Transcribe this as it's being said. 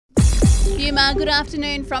Yuma, good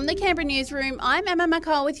afternoon from the Canberra Newsroom. I'm Emma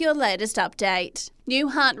McCall with your latest update. New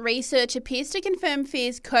Heart research appears to confirm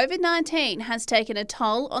fears COVID-19 has taken a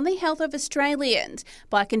toll on the health of Australians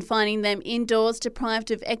by confining them indoors,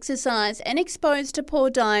 deprived of exercise and exposed to poor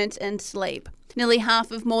diets and sleep. Nearly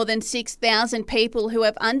half of more than 6,000 people who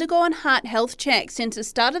have undergone heart health checks since the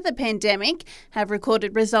start of the pandemic have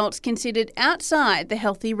recorded results considered outside the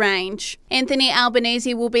healthy range. Anthony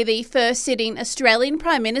Albanese will be the first sitting Australian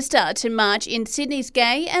Prime Minister to march in Sydney's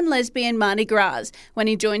gay and lesbian Mardi Gras when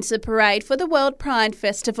he joins the parade for the World Pride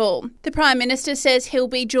Festival. The Prime Minister says he'll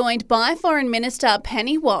be joined by Foreign Minister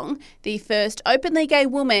Penny Wong, the first openly gay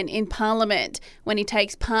woman in Parliament, when he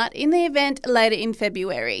takes part in the event later in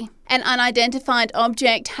February. An unidentified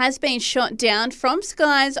object has been shot down from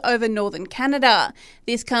skies over northern Canada.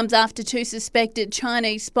 This comes after two suspected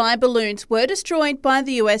Chinese spy balloons were destroyed by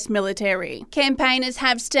the US military. Campaigners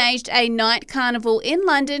have staged a night carnival in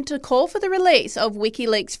London to call for the release of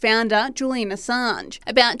WikiLeaks founder Julian Assange.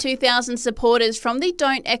 About 2,000 supporters from the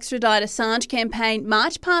Don't Extradite Assange campaign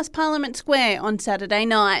marched past Parliament Square on Saturday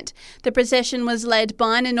night. The procession was led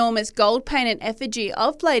by an enormous gold-painted effigy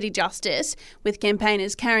of Lady Justice, with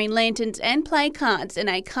campaigners carrying lanterns and placards and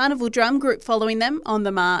a carnival drum group following them on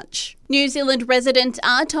the march. New Zealand residents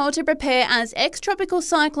are told to prepare as ex-tropical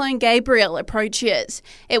cyclone Gabrielle approaches.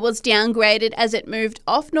 It was downgraded as it moved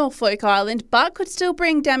off Norfolk Island but could still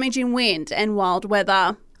bring damaging wind and wild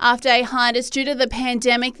weather. After a hiatus due to the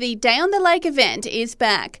pandemic, the Day on the Lake event is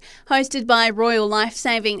back. Hosted by Royal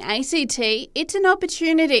Lifesaving ACT, it's an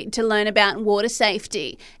opportunity to learn about water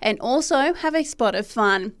safety and also have a spot of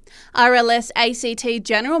fun. RLS ACT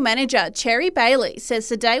General Manager Cherry Bailey says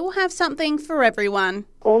the day will have something for everyone.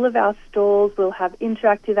 All of our stalls will have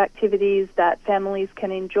interactive activities that families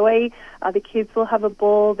can enjoy. The kids will have a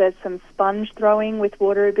ball. There's some sponge throwing with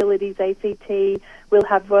Water Abilities ACT. We'll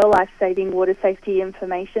have Royal Lifesaving water safety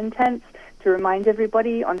information tents to remind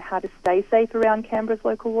everybody on how to stay safe around Canberra's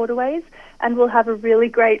local waterways. And we'll have a really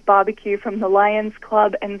great barbecue from the Lions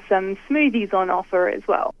Club and some smoothies on offer as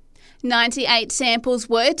well. 98 samples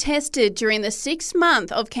were tested during the 6th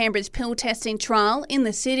month of Canberra's pill testing trial in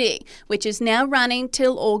the city, which is now running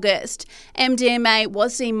till August. MDMA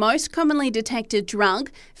was the most commonly detected drug,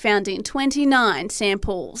 found in 29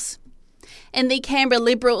 samples. And the Canberra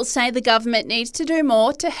Liberals say the government needs to do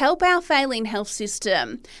more to help our failing health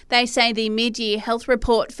system. They say the mid-year health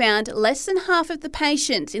report found less than half of the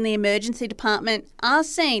patients in the emergency department are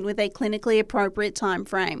seen with a clinically appropriate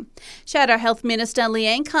timeframe. Shadow Health Minister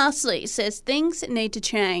Leanne Castley says things need to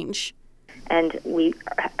change. And we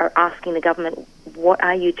are asking the government, what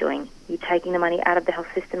are you doing? You're taking the money out of the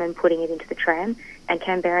health system and putting it into the tram, and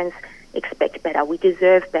Canberrans expect better. We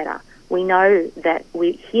deserve better. We know that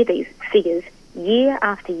we hear these figures year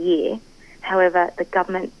after year. However, the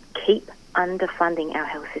government keep underfunding our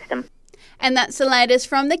health system. And that's the latest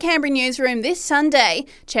from the Canberra Newsroom this Sunday.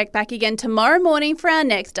 Check back again tomorrow morning for our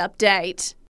next update.